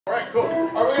Alright, cool.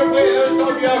 Alright, we're going to play another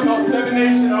song for y'all called Seven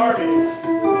Nation Army.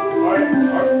 Alright,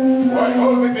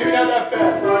 oh, maybe not that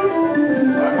fast.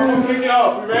 Alright, I'm going to kick it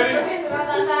off. We ready? Okay, so not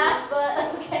that fast,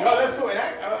 but okay. No, that's cool.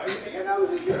 You know,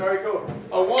 this is good. Alright, go.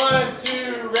 1,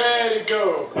 2, ready,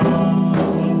 go.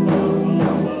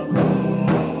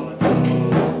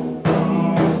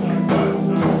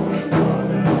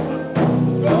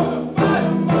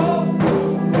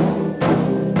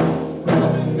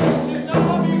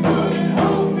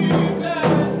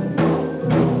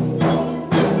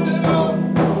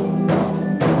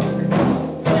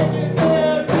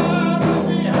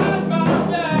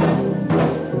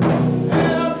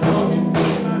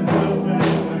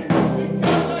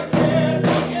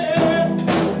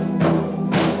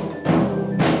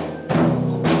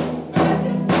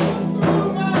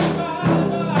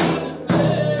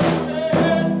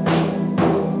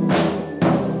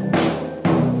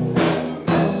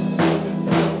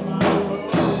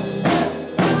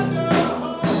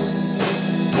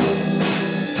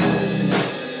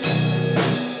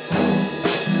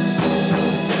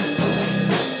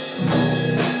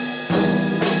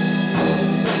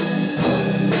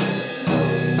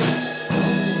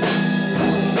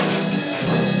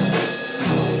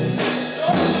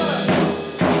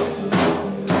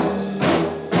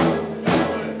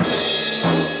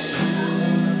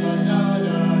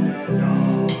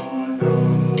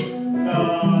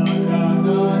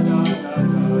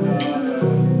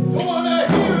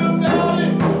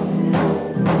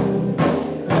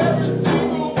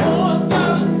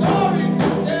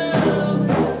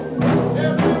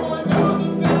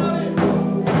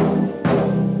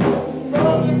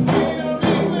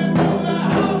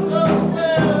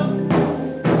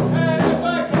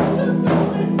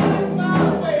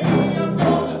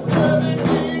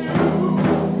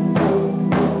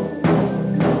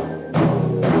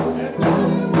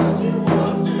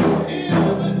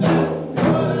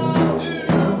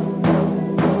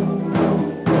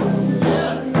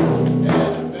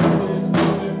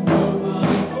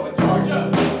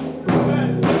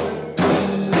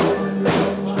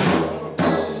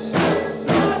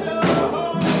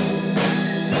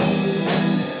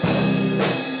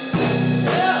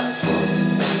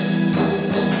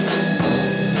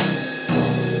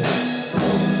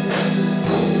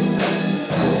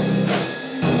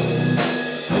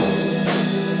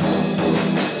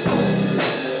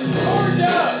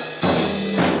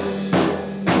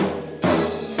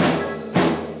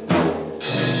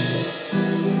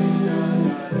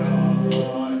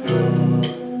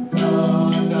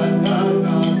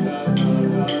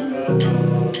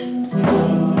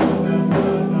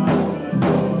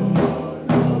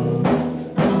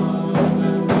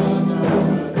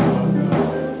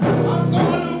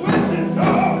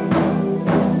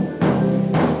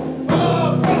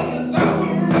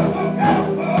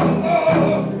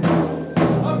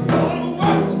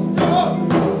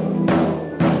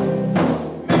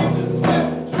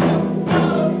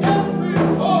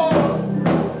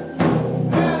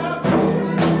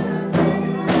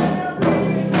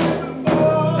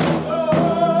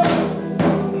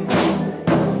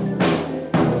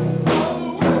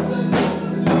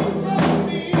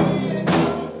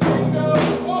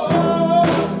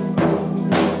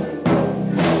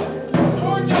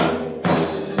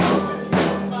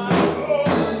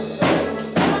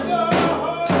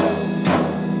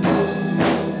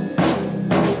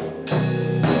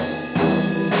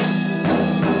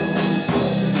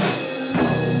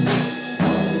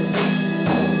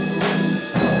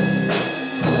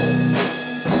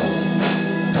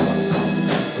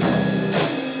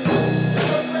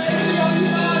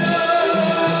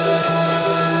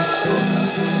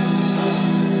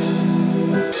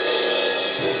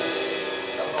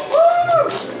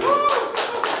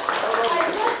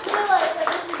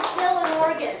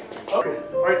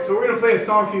 So we're going to play a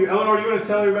song for you. Eleanor, you want to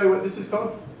tell everybody what this is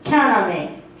called? Count on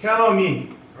me. Count on me.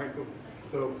 All right, cool.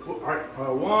 So, all right,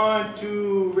 1,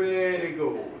 2, ready,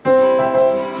 go.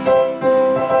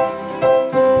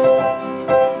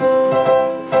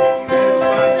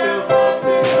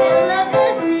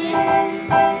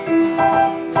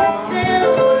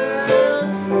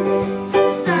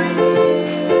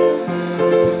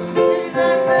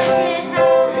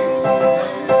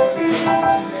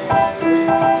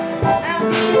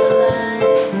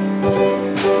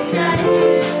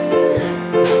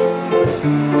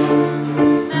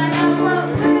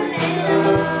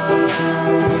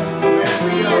 I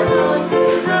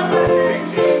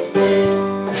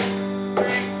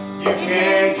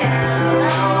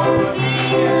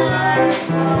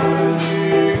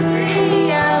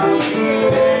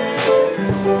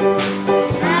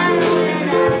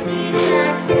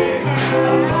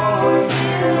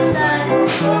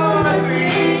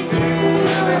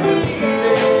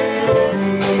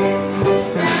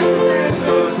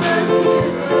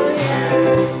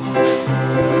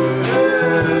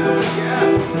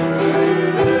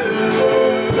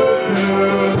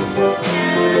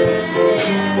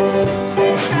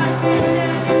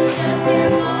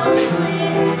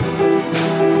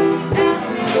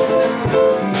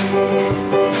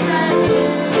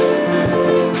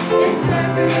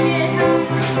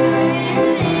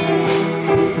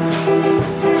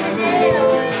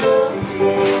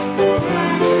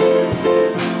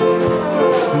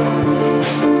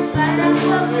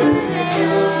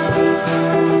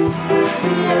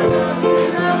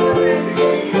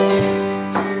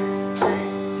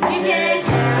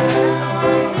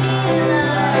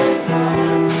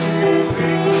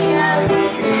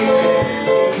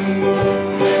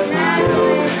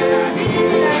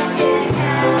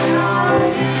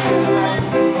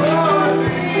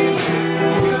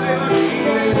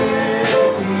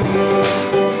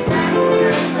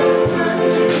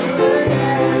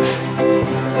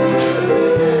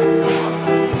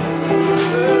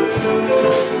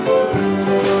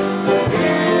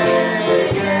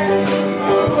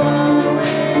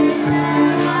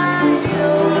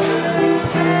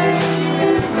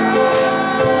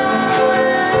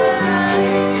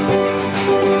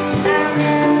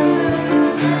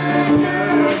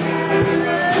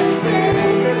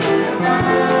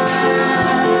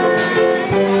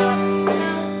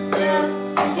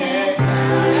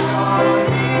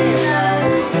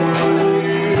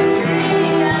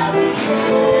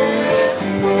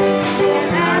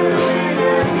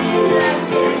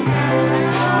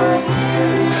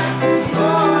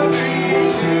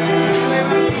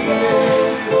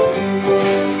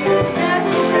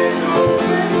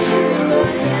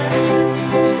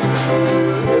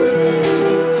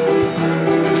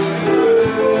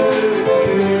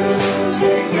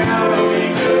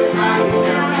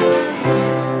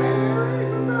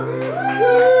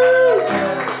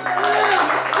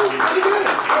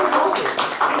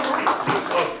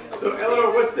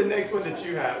next one that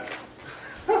you have.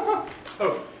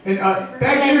 Oh, and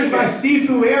back here is my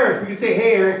Sifu Eric. We can say,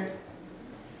 hey, Eric.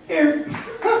 Hey, Eric.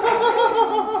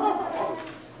 Awesome.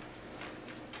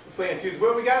 We're playing twos.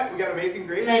 What we got? We got Amazing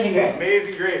Grace? Amazing Grace.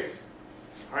 Amazing Grace.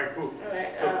 All right, cool. All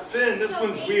right, So, Finn, this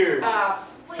one's basic, weird.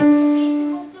 Wait, so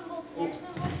basic symbol, snare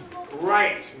symbol?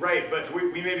 Right, but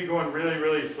we may be going really,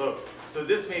 really slow. So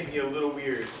this may be a little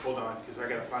weird. Hold on, because I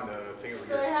gotta find the thing over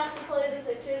So I here. have to play this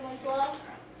extremely slow?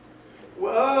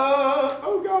 Well,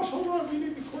 oh gosh, hold on, we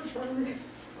need the chord chart.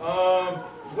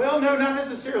 Well, no, not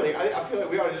necessarily. I feel like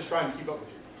we ought to just try and keep up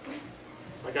with you.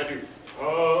 Like I do.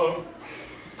 Oh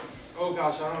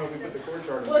gosh, I don't know if we put the chord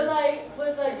chart in Was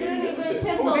there. I doing a good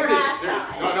tempo Oh, there it last is. There it is.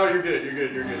 time? No, you're good.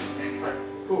 All right,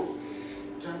 cool.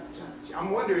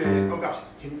 I'm wondering. Oh gosh,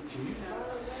 can you follow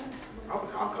that?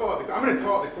 I'll call it. I'm gonna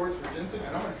call it the chords for Jensen,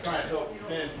 and I'm gonna try and help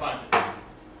Finn find it.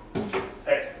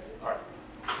 Excellent. All right.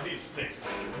 I need sticks.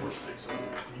 More sticks. Can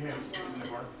you hand me sticks in the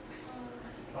corner?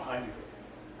 Behind you.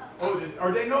 Oh,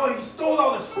 are they? No, he stole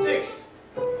all the sticks.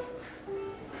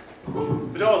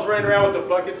 Fidel's running around with the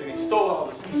buckets, and he stole all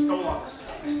the sticks.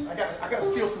 I gotta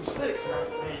steal some sticks.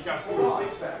 Hey, you gotta steal the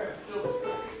sticks back. I gotta steal the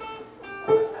sticks.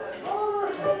 All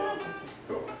right.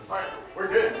 Cool. All right, we're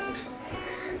good.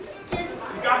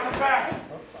 You got it back.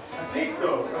 I think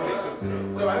so.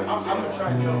 So I'm gonna try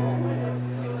and help.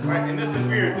 All right, and this is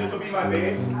weird. This will be my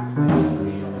bass.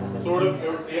 Sort of.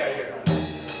 Yeah.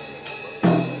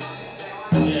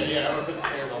 I'm gonna put the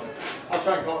snares on it. I'll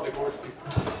try and call it the chords too.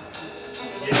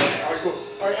 Yeah. All right, cool.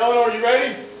 All right, Eleanor, you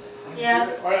ready?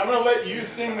 Yes. All right, I'm gonna let you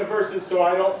sing the verses so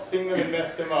I don't sing them and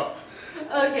mess them up.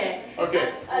 Okay.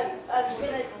 Okay. I'm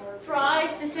gonna try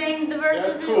to sing the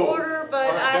verses That's in cool. order,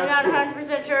 but All right, I'm not that's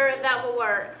 100% sure if that will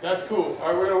work. That's cool. All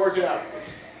right, we're gonna work it out.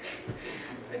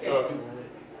 Okay. So.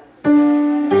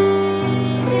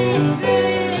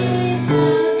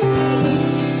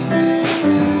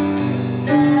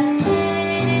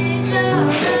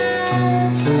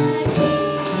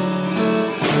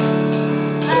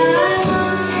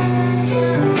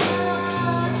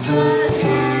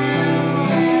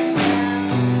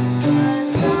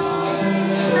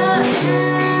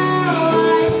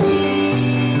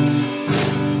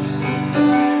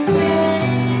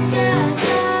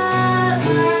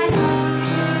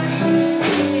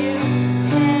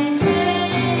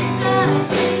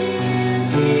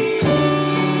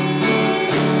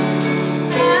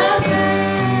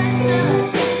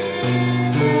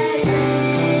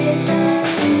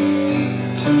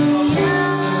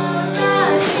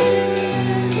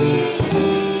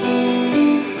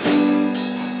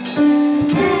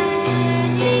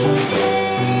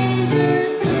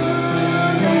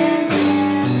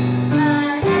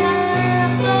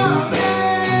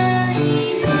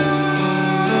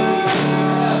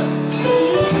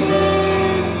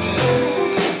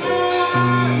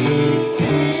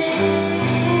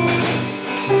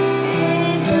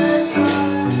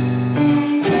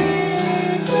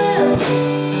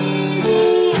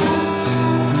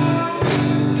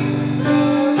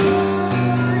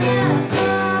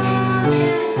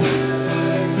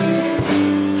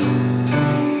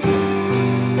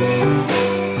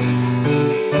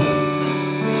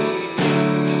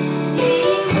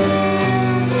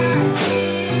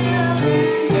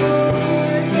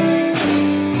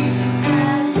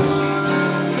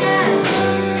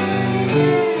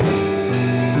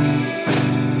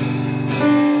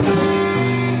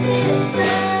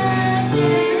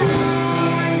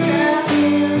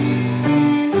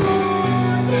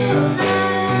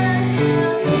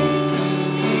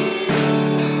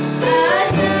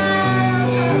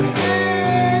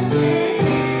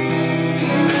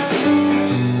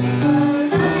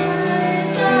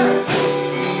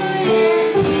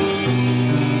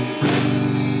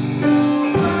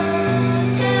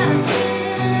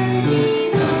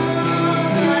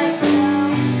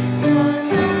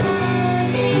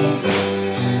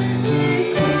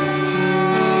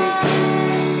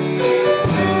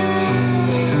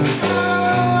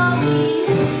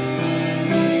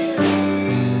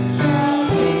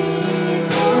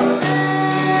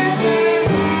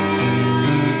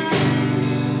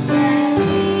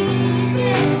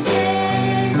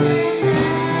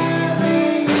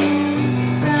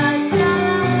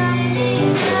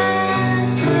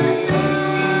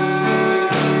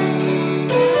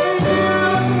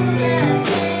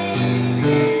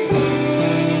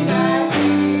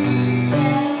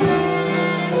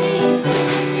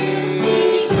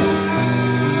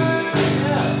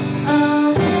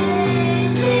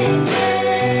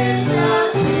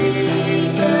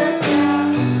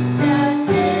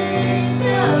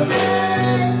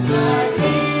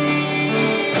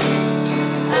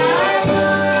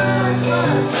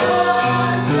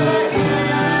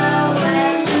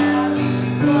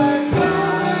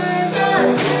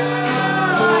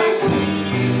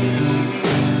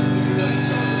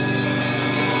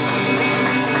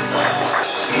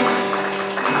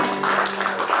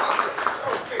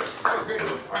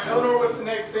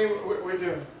 What you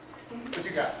doing? What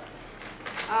you got?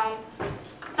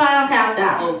 Final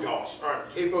countdown. Oh gosh. All right,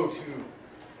 capo 2.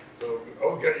 So,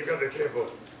 okay, you got the capo.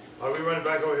 Are we running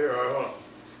back over here? All right, hold on.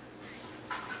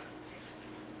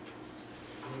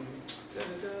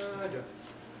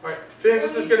 All right, Finn,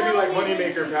 this is going to be like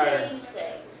moneymaker pattern. Change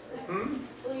things? Hmm?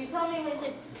 Will you tell me when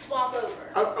to swap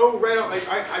over? Oh, right on. Like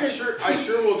I sure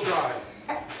will try.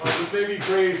 This may be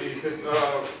crazy because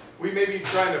we may be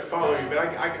trying to follow you, but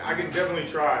I can definitely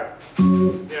try.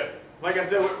 Yeah. Like I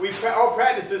said, we all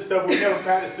practice this stuff. We've never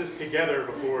practiced this together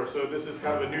before, so this is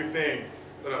kind of a new thing.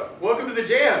 But welcome to the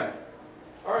jam.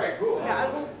 All right, cool. Yeah, I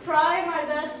will try my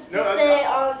best to stay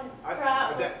on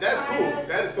track. That's cool.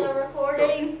 That is cool. The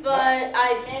recording, but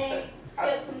I may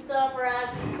skip some stuff or add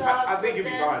some stuff. I think you'll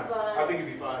be fine. But I think you'll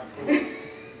be fine.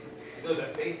 So the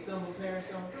bass cymbal, snare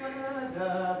cymbal?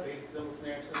 The bass cymbal,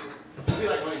 snare cymbal. It'll be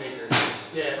like Moneymaker.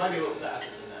 Yeah, it might be a little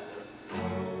faster than that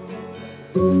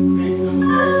though. Bass cymbal,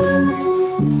 snare cymbal,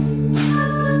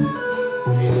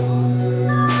 bass.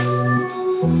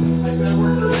 Actually, that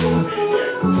works really cool.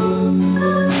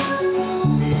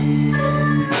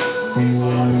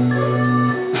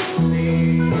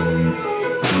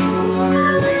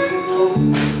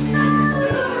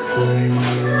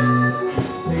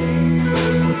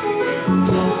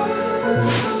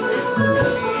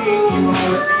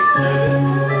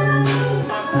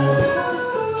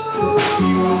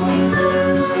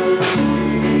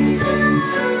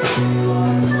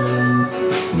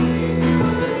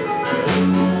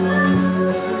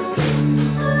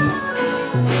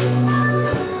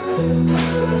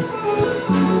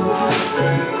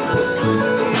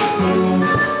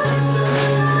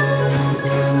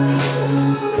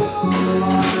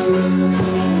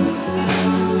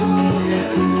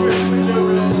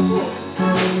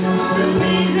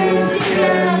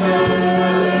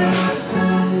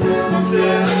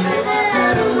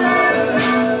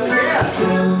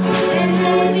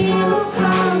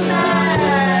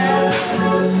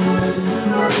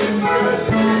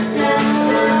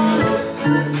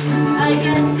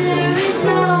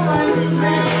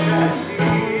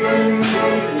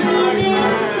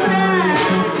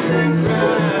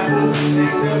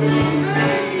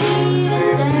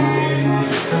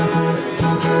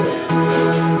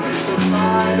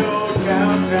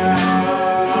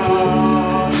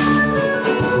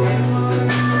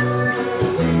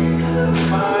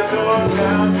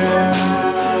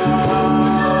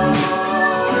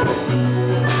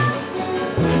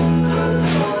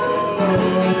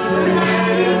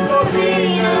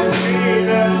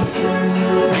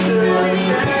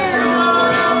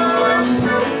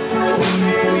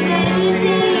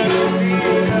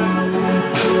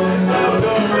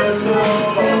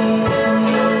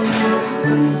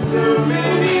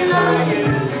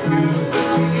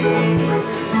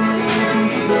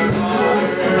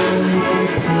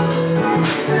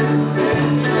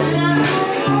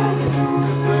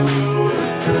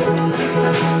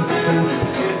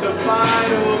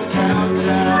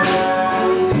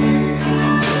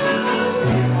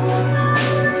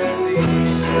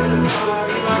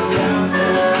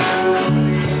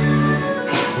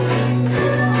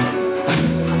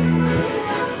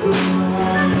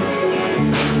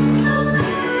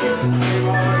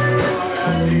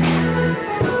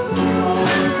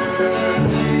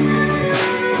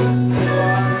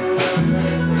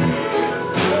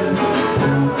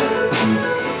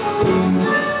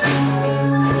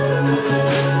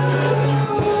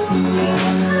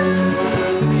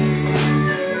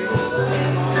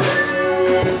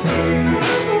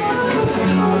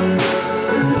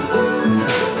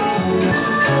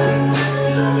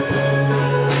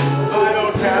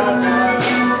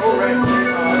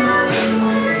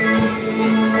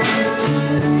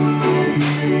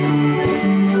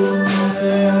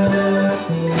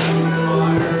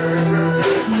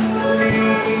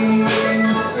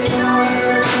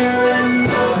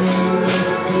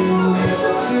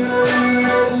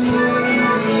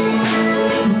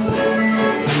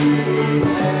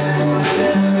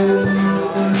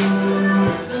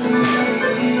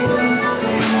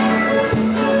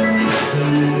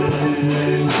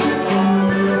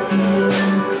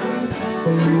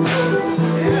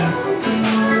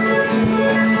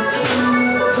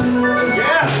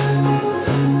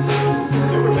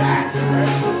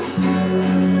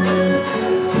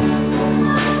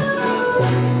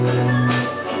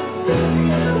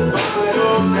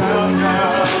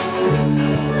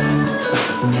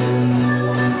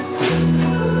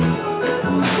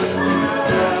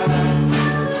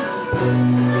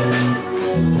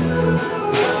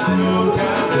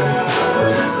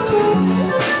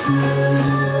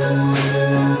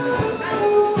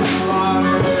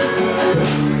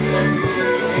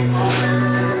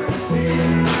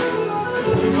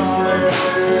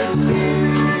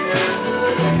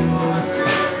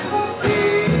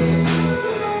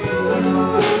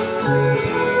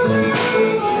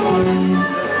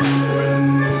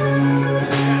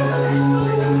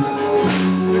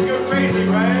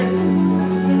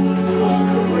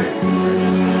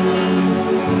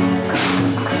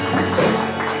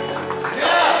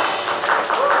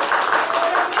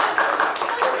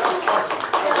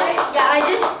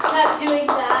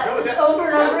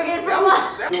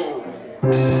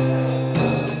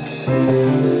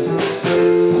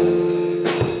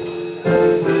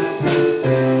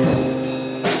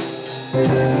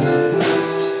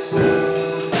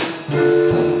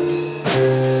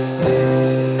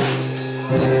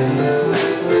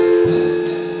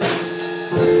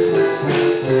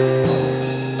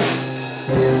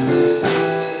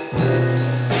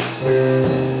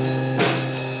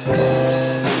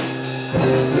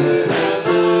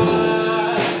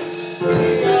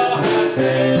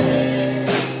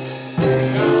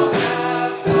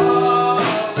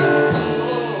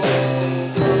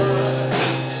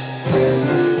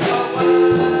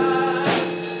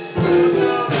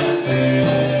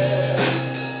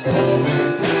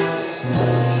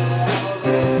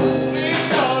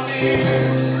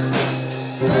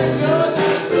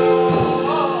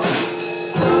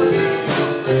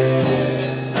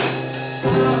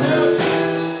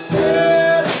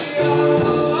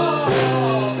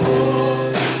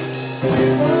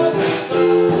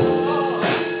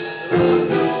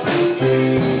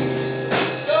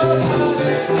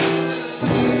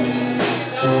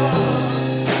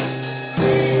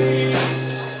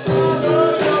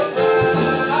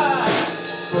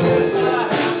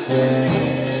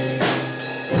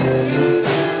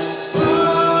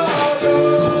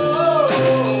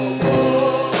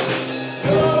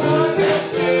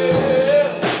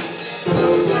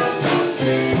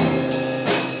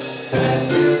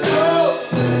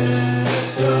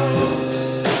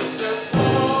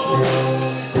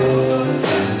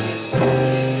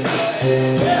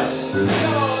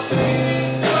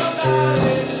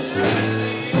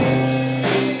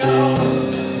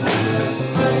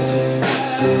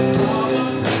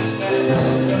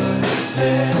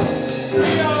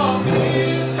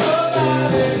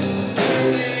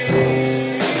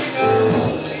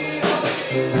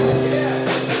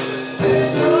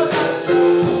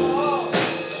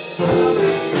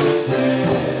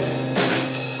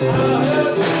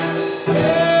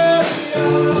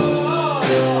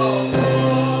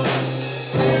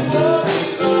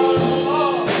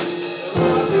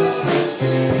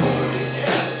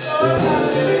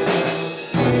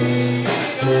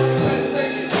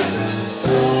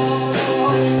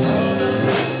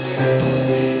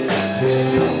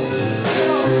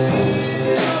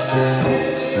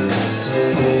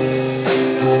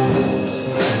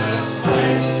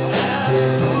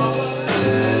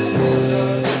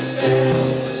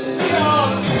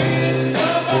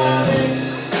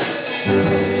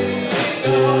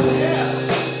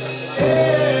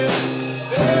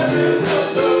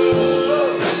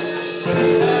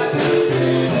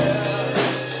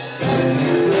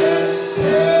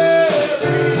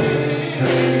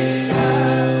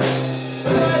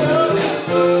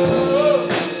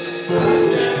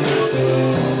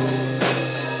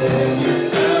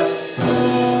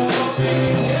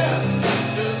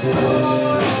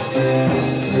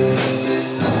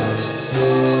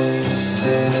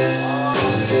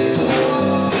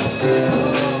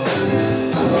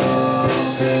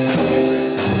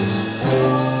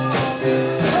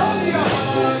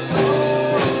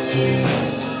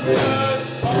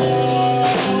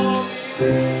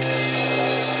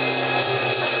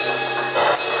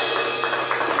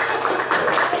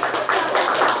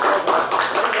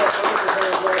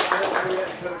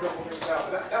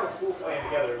 That was cool playing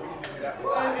together. We need to do that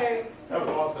more. Okay. That was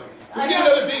awesome. Can we get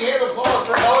another big hand of applause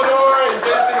for Eleanor and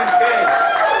Jensen and Fling?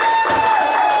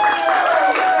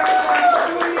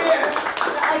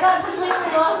 I got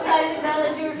completely lost. I didn't know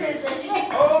that you were transitioning.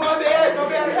 Oh, my bad, my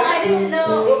bad. I didn't know.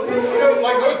 Well, you know,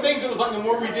 like those things, it was like the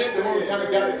more we did, the more we kind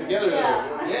of got it together.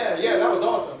 Yeah. Yeah, that was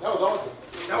awesome. That was awesome.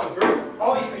 That was great.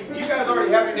 All you guys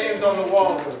already have your names on the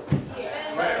wall.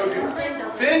 Right, okay.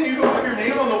 Finn, you don't have your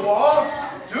name on the wall?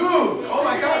 Dude, oh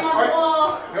my gosh.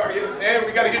 Man,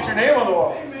 we got to get your name on the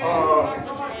wall.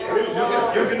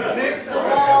 You'll get the name? You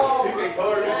can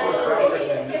color it into a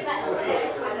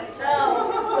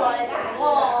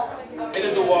wall. It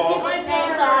is a wall. My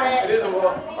name's on it. It is a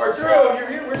wall. Arturo, you're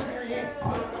here. Where's Mary Ann?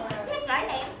 Here's my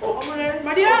name. Oh,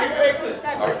 everybody out. Okay, excellent.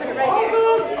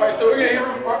 Awesome. All right, so we're going to hear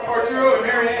from Arturo and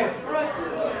Mary Ann.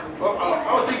 Well,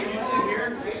 I was thinking you'd sit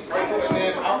here, right, and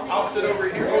then I'll sit over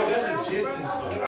here. Oh, this is Jensen's.